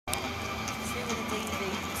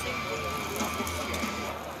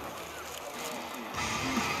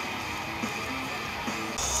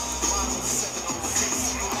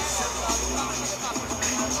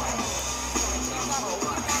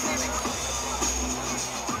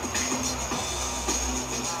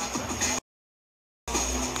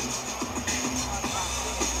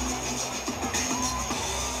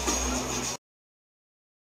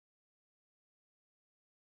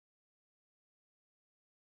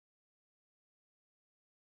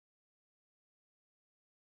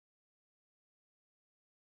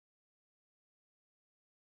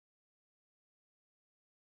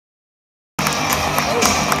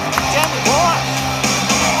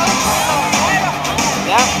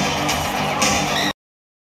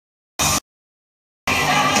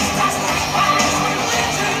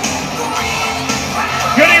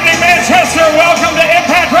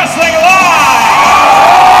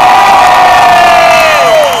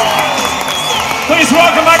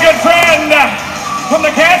from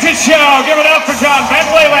the Kansas Show. Give it up for John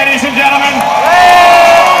Bentley, ladies and gentlemen.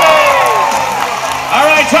 All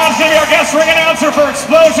right, Tom's going to be our guest ring announcer for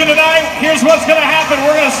Explosion tonight. Here's what's going to happen.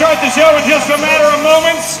 We're going to start the show in just a matter of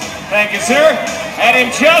moments. Thank you, sir. And in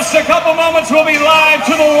just a couple moments, we'll be live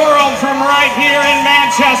to the world from right here in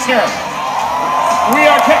Manchester. We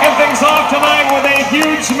are kicking things off tonight with a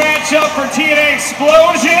huge matchup for TNA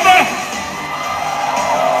Explosion.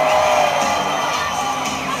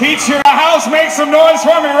 Feature a house, make some noise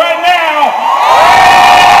for me right now.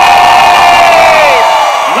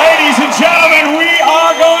 Ladies and gentlemen, we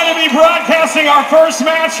are going to be broadcasting our first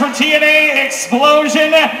match for TNA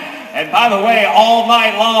Explosion. And by the way, all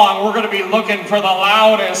night long, we're going to be looking for the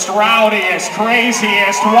loudest, rowdiest,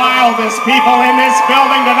 craziest, wildest people in this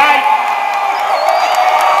building tonight.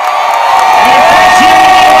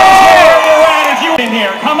 And if you're in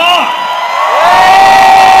here, come on.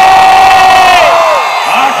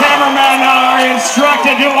 Our cameramen are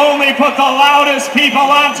instructed to only put the loudest people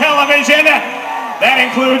on television. That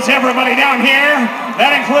includes everybody down here.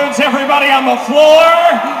 That includes everybody on the floor.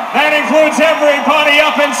 That includes everybody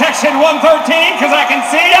up in section 113, because I can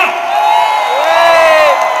see ya.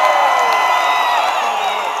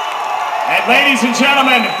 And ladies and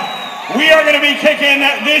gentlemen, we are going to be kicking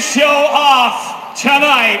this show off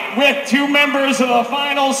tonight with two members of the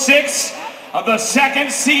final 6 of the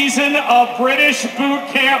 2nd season of British Boot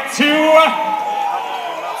Camp 2.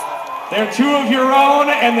 They're 2 of your own,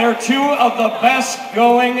 and they're 2 of the best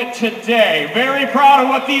going today. Very proud of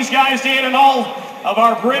what these guys did, and all of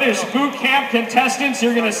our British Boot Camp contestants.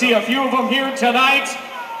 You're going to see a few of them here tonight,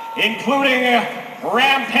 including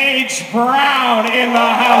Rampage Brown in the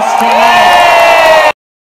house tonight.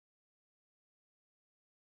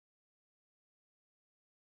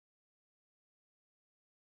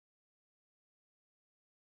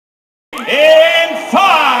 In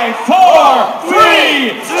 5, 4,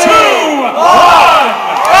 3, 2, 1.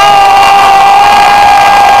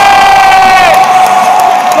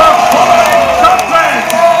 The following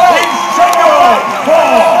contest is scheduled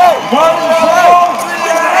for 1 fall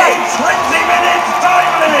with a 20-minute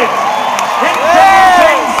time limit.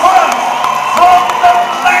 Introducing first from the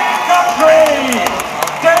Black Country,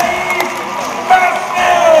 Dave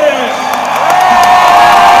Mastiff.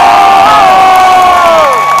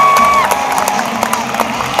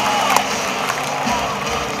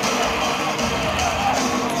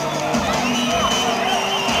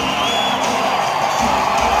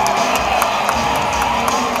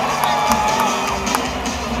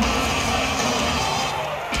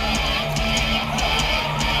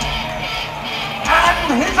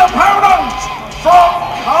 His opponent from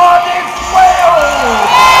Cardiff,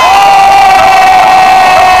 Wales.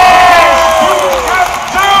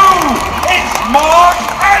 It's Mark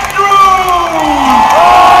Andrews.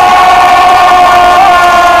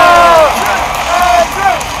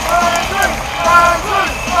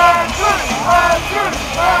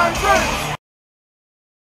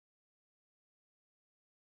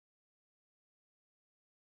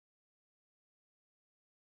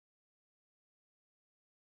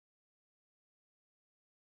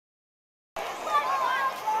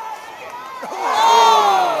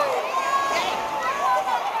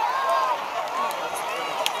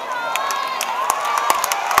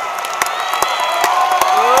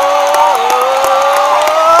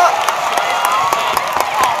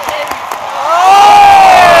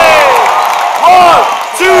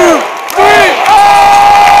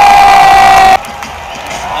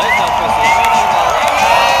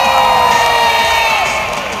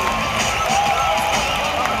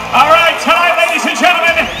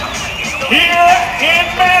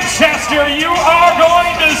 Manchester, you are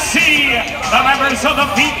going to see the members of the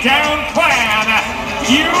Beatdown Clan.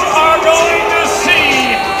 You are going to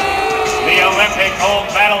see the Olympic gold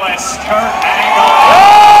medalist, Kurt Angle.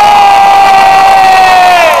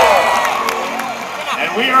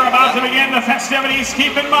 And we are about to begin the festivities.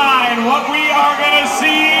 Keep in mind, what we are going to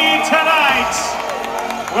see tonight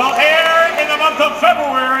will air in the month of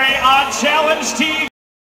February on Challenge TV.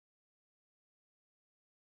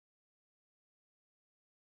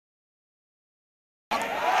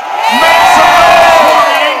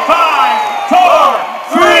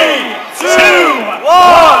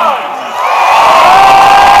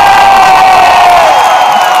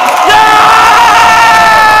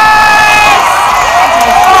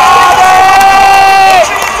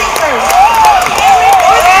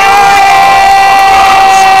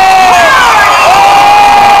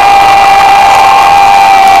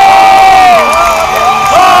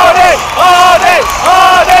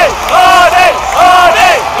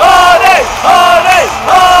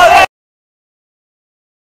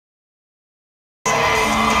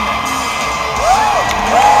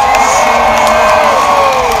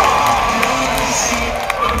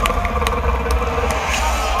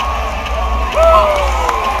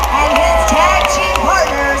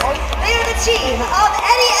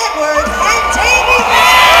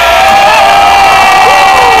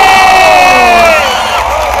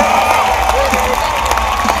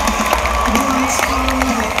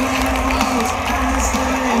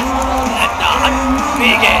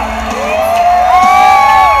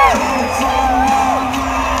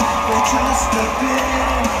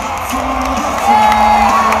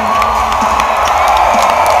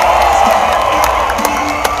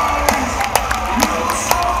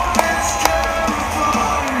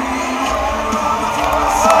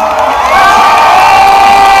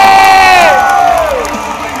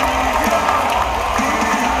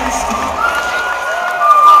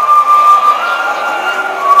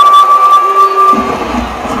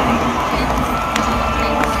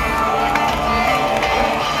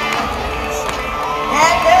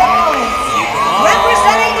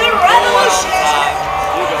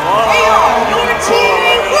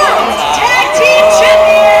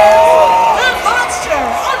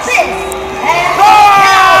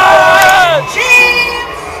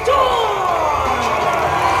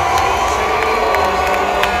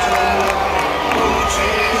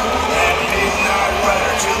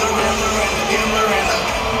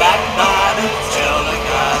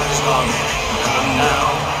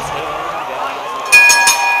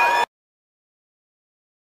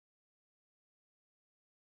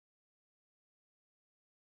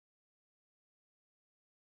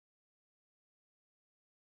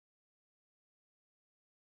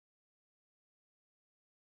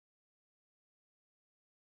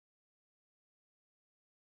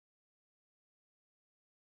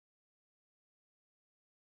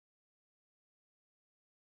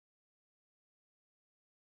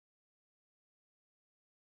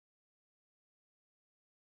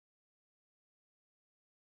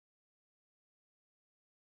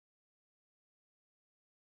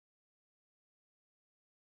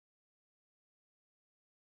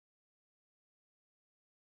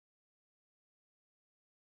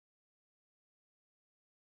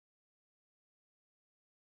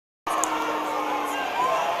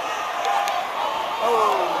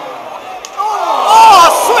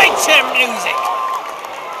 to music.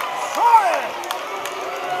 Sorry!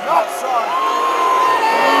 Not sorry.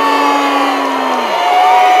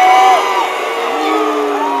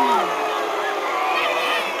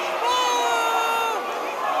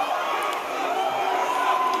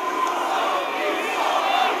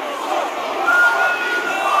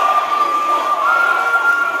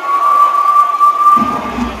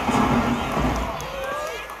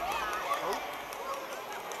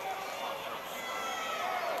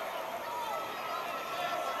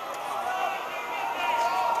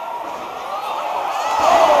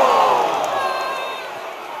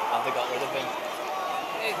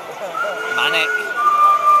 Manic.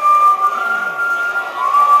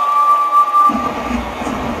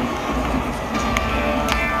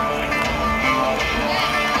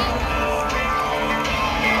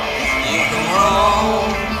 You can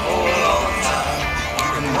roam for a long time. You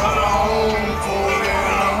can roam for a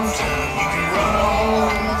very long time. You can roam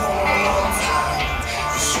for a long time.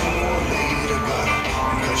 Sooner or later, gonna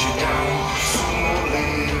cut you down. Sooner or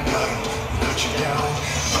later, gonna cut you down.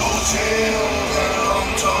 Go tell that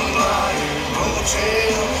long-tongued liar. Go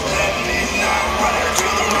tell that midnight rider to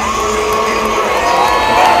the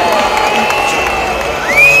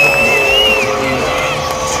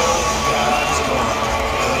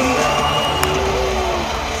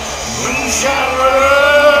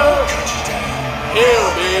shower,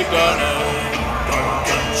 he'll be gonna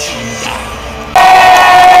cut you down.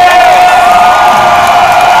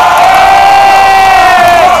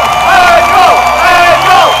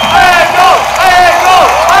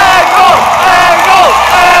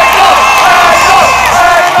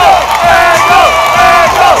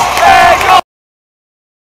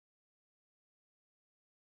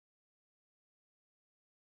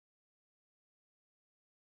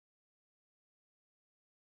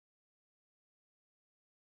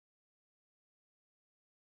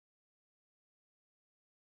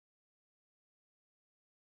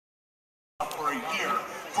 For a year,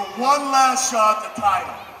 for one last shot at the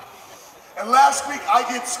title. And last week I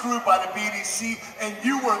get screwed by the BDC and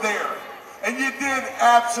you were there. And you did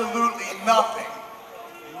absolutely nothing.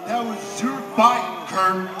 That was your fight,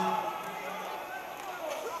 Kurt.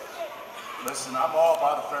 Listen, I'm all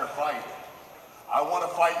about a fair fight. I want to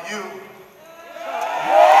fight you.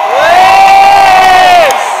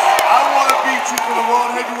 I want to beat you for the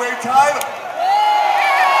World Heavyweight title.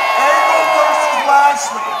 Angle versus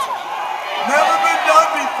Lashley. Never been done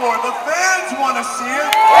before. The fans want to see it.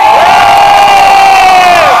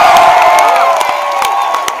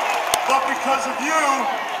 But because of you,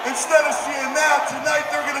 instead of seeing that, tonight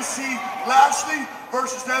they're going to see Lashley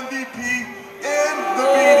versus MVP in the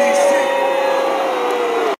BDC.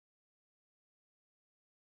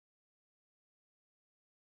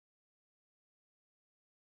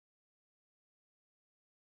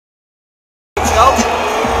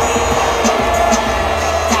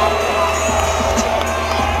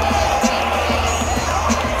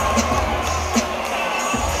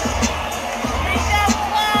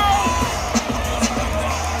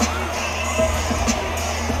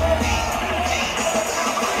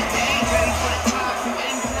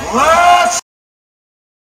 Let's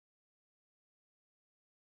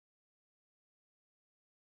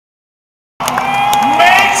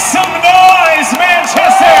Make some noise,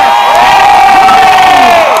 Manchester!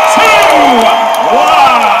 3, 2,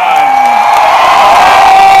 1.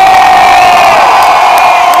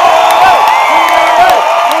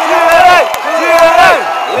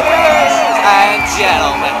 Ladies and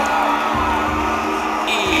gentlemen,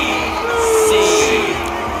 EC3.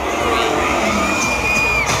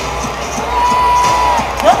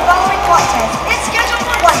 The following contest is scheduled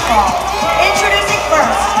for one fall. Introducing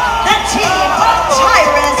first, the team of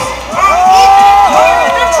Tyrus and Ethan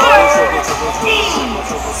the Third,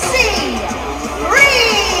 EC3.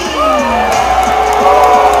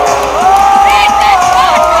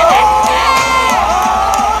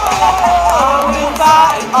 I've been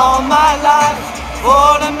fighting all my life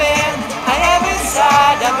for the man I have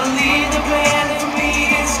inside. I believe the man in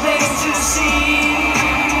me is made to see.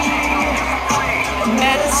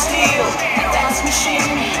 Man of steel, that's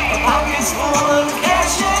machine. A pocket's full of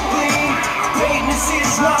cash and gleam. Greatness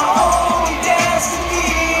is my own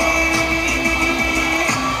destiny.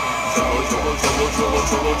 Trouble, trouble, trouble, trouble,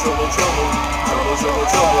 trouble, trouble, trouble, trouble, trouble,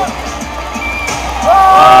 trouble.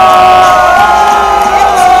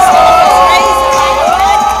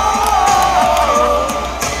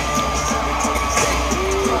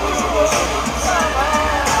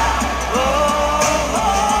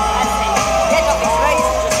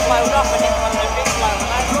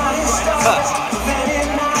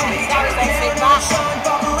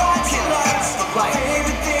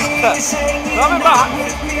 Everything Coming back.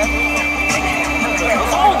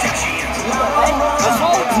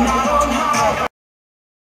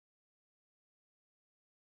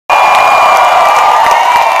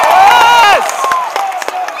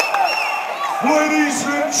 Ladies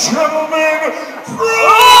and gentlemen,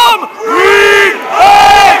 From Green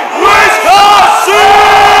Bay,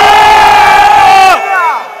 Wisconsin!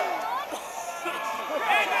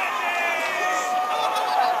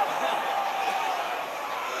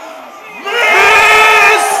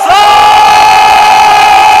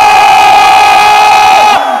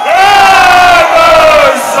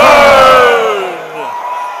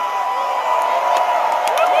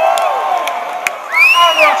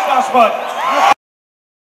 But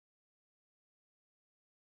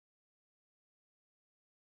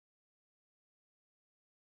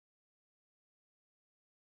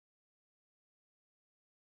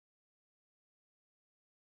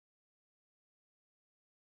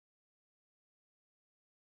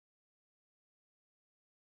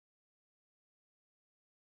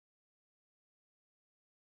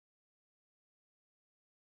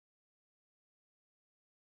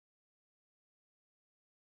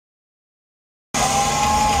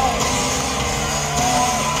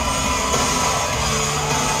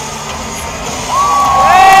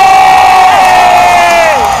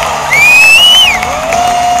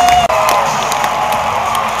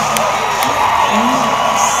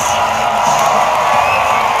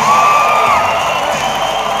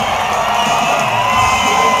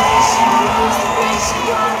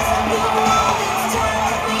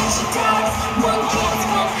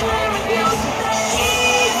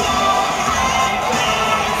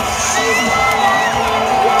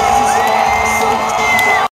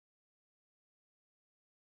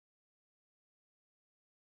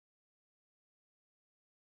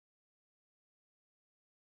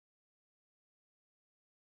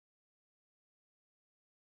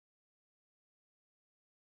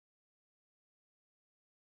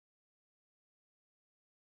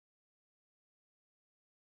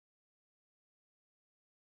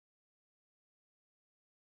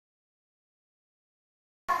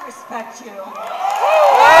respect you.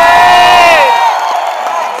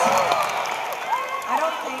 I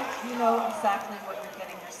don't think you know exactly what you're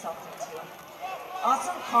getting yourself into.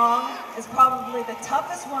 Awesome Kong is probably the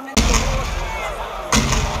toughest woman.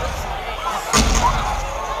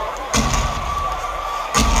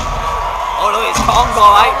 Oh look, it's Kong's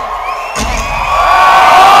alright.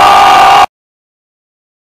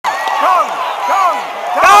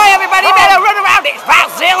 Go everybody, better run around, it's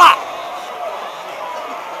Valzilla!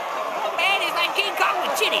 King Kong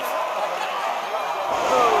with chitties.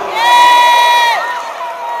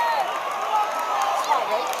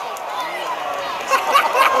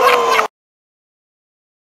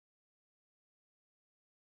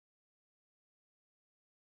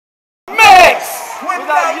 Mix with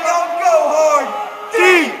that young go hard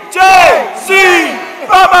DJC.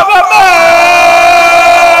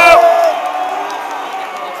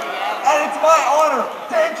 And it's my honor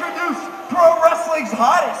to introduce pro wrestling's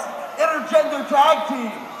hottest intergender tag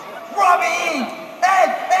team, Robbie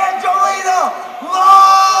and Angelina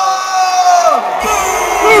Love!